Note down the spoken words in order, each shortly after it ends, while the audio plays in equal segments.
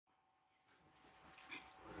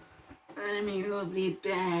I'm a lovely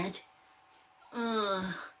bed.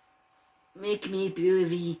 Ugh. Make me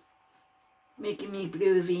bluey. Making me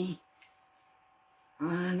bluey.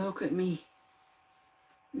 Look at me.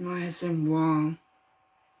 Nice and warm.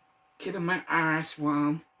 Keeping my arse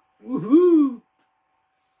warm. Woohoo!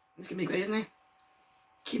 This gonna be great, isn't it?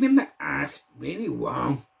 Keeping my arse really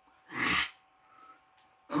warm.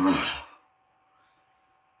 Oh.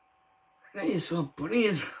 That is so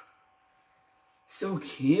brilliant. So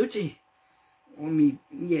cutie. Oh me,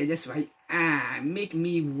 yeah, that's right. Make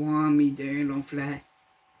me warm, me dear little fly.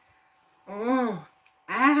 Oh,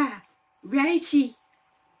 righty.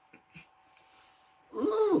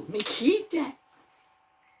 Ooh, Mikita.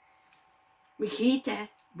 Mikita,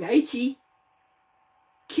 righty.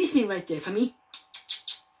 Kiss me right there for me.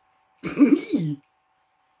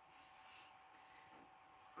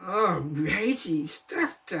 Oh, righty,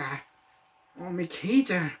 stop that. Oh,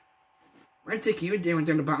 Mikita. I'll take you down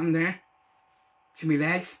the bottom there. To my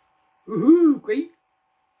legs. Woohoo, great.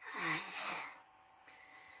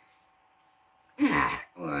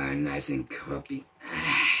 Oh, nice and cuppy.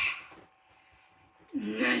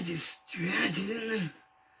 Nice and stretchy, isn't it?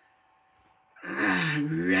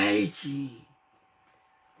 Righty.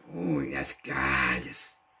 Oh, that's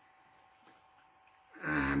gorgeous.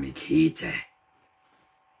 Mikita.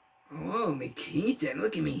 Oh, Mikita,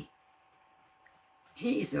 look at me.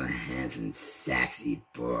 He's a handsome, sexy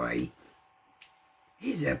boy.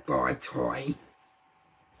 He's a boy toy.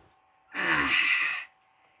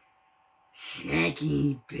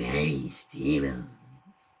 Shaky Berry Steven.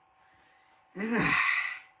 I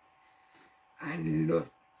love,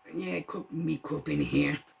 yeah, cook me cup in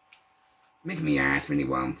here. Make me ass really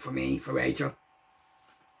warm for me, for Rachel.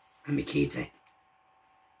 And Mikita.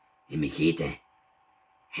 Hey, Mikita.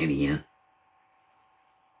 How are you?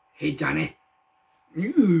 Hey, Johnny.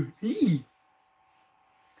 Ooh, hey.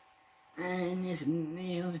 And this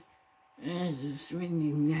new,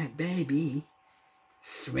 swinging that baby.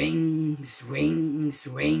 Swing, swing,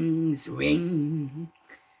 swing, swing.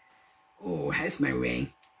 Oh, how's my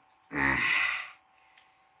ring?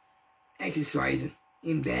 Exercising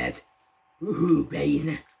in bed. Woohoo,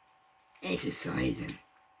 baby. Exercising.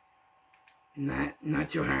 Not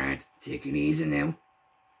too hard. Take it easy now.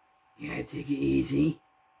 Yeah, take it easy.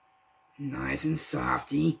 Nice and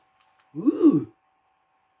softy. Woo!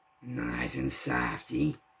 Nice and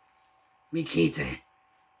softy. Mikita,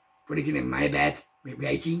 put it in my bed,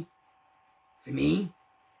 Reggie. For me.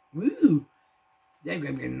 Woo! They're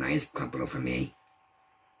gonna be a nice couple for me.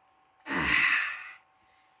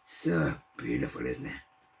 So beautiful, isn't it?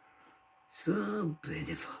 So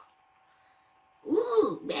beautiful.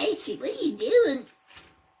 Ooh, Reggie, what are you doing?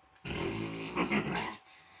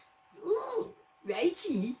 Ooh,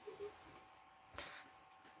 Reggie.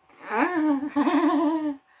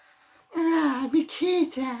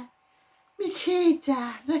 Mikita.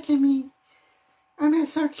 Mikita, look at me. I'm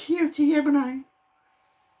so cute to you, haven't I?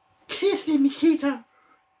 Kiss me, Mikita.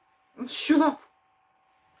 And shut up.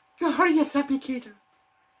 Go hurry yourself, Mikita.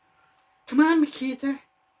 Come on, Mikita.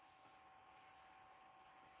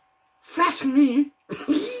 Flash me.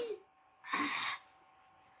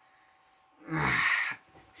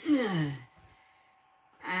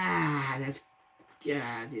 That's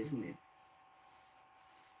God, isn't it?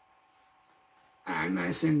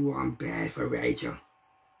 Nice and warm bed for Rachel.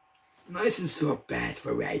 Nice and soft bed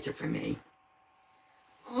for Rachel for me.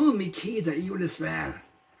 Oh, Mikita, you as well.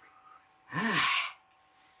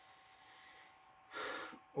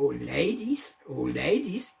 Oh, ladies,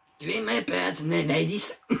 get in my bed now,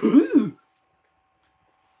 ladies.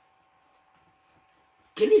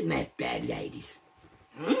 Get in my bed, ladies.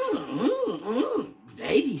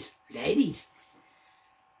 Ladies.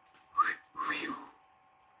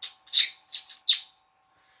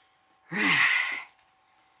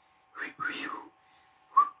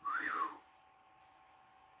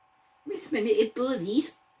 Miss my little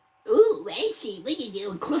buddies. Ooh, Racey, what you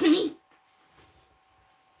doing? Come for me.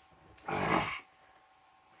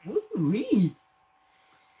 Ooh-wee.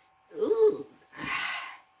 Ooh.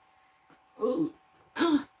 Oh,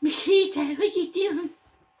 Mikita, what you doing?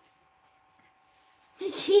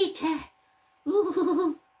 Mikita.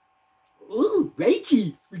 Ooh. Ooh,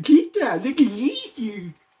 Rachel, Mikita, look at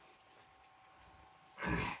you.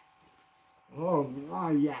 Oh,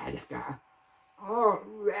 yeah, that's got. Oh,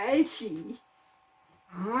 Rachel.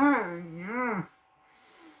 Oh, yeah.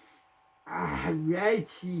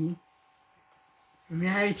 Rachel.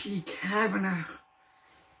 Rachel Kavanagh.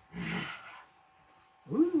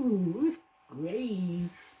 Ooh, it's great.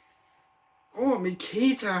 Oh,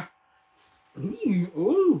 Mikita.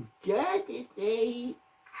 Oh, God, it's great.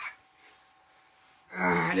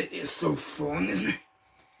 God, it is so fun, isn't it?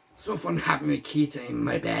 So fun having Makita in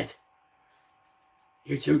my bed.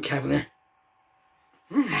 You too, Kevin.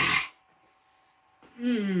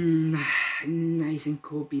 Nice and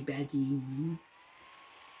comfy beddy.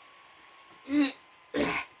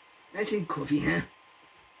 Nice and comfy, huh?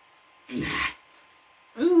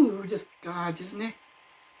 Ooh, just gorgeous, isn't it?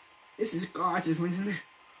 This is gorgeous, isn't it?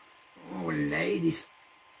 Oh, ladies.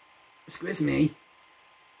 Excuse me.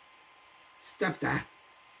 Stop that.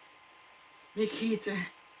 Makita.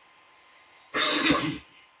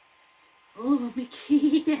 Oh,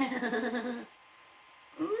 Makita.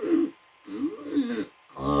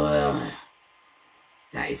 Oh,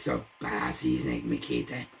 that is so bossy, isn't it,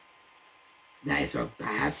 Makita? That is so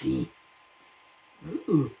bossy.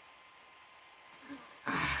 Ooh.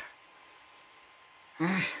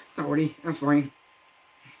 Don't worry, I'm fine.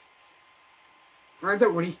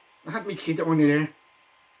 Don't worry, I have Makita on there.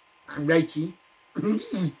 I'm Richie.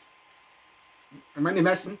 I'm only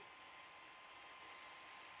messing.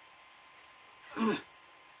 Oh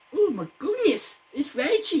my goodness, it's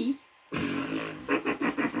Reggie.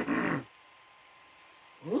 Oh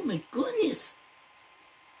my goodness.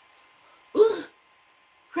 Oh,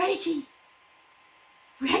 Reggie.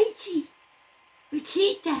 Reggie.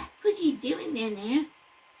 Makita, what are you doing there now?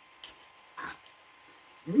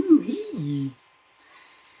 Ooh-wee.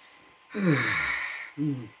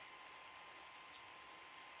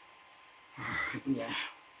 Yeah.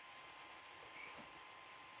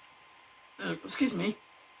 Excuse me.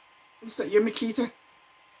 Is that you, Makita?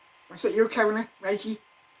 Is that you, Kevin? Reggie?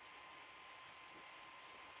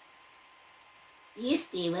 Yes,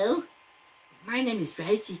 Devo. My name is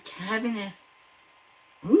Reggie Kavanagh.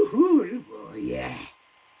 Woohoo! Oh, yeah.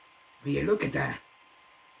 Will you look at that?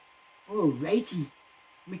 Oh, Reggie.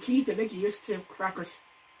 Makita, look at your still crackers.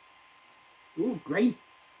 Oh, great.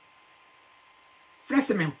 Fresh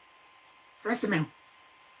them out. Fresh them out.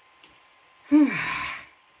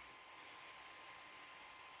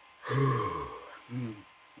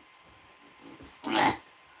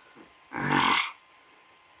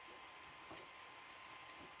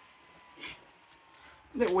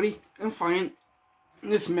 Don't worry, I'm fine.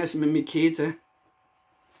 I'm just messing with Makita.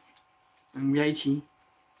 I'm Reggie.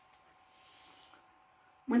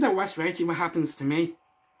 When I watch Reggie, what happens to me?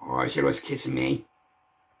 Oh, she was kissing me.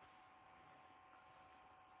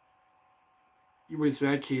 You was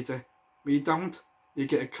right, Kita. But you don't, you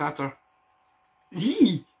get a clatter.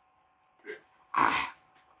 Yee! Ah.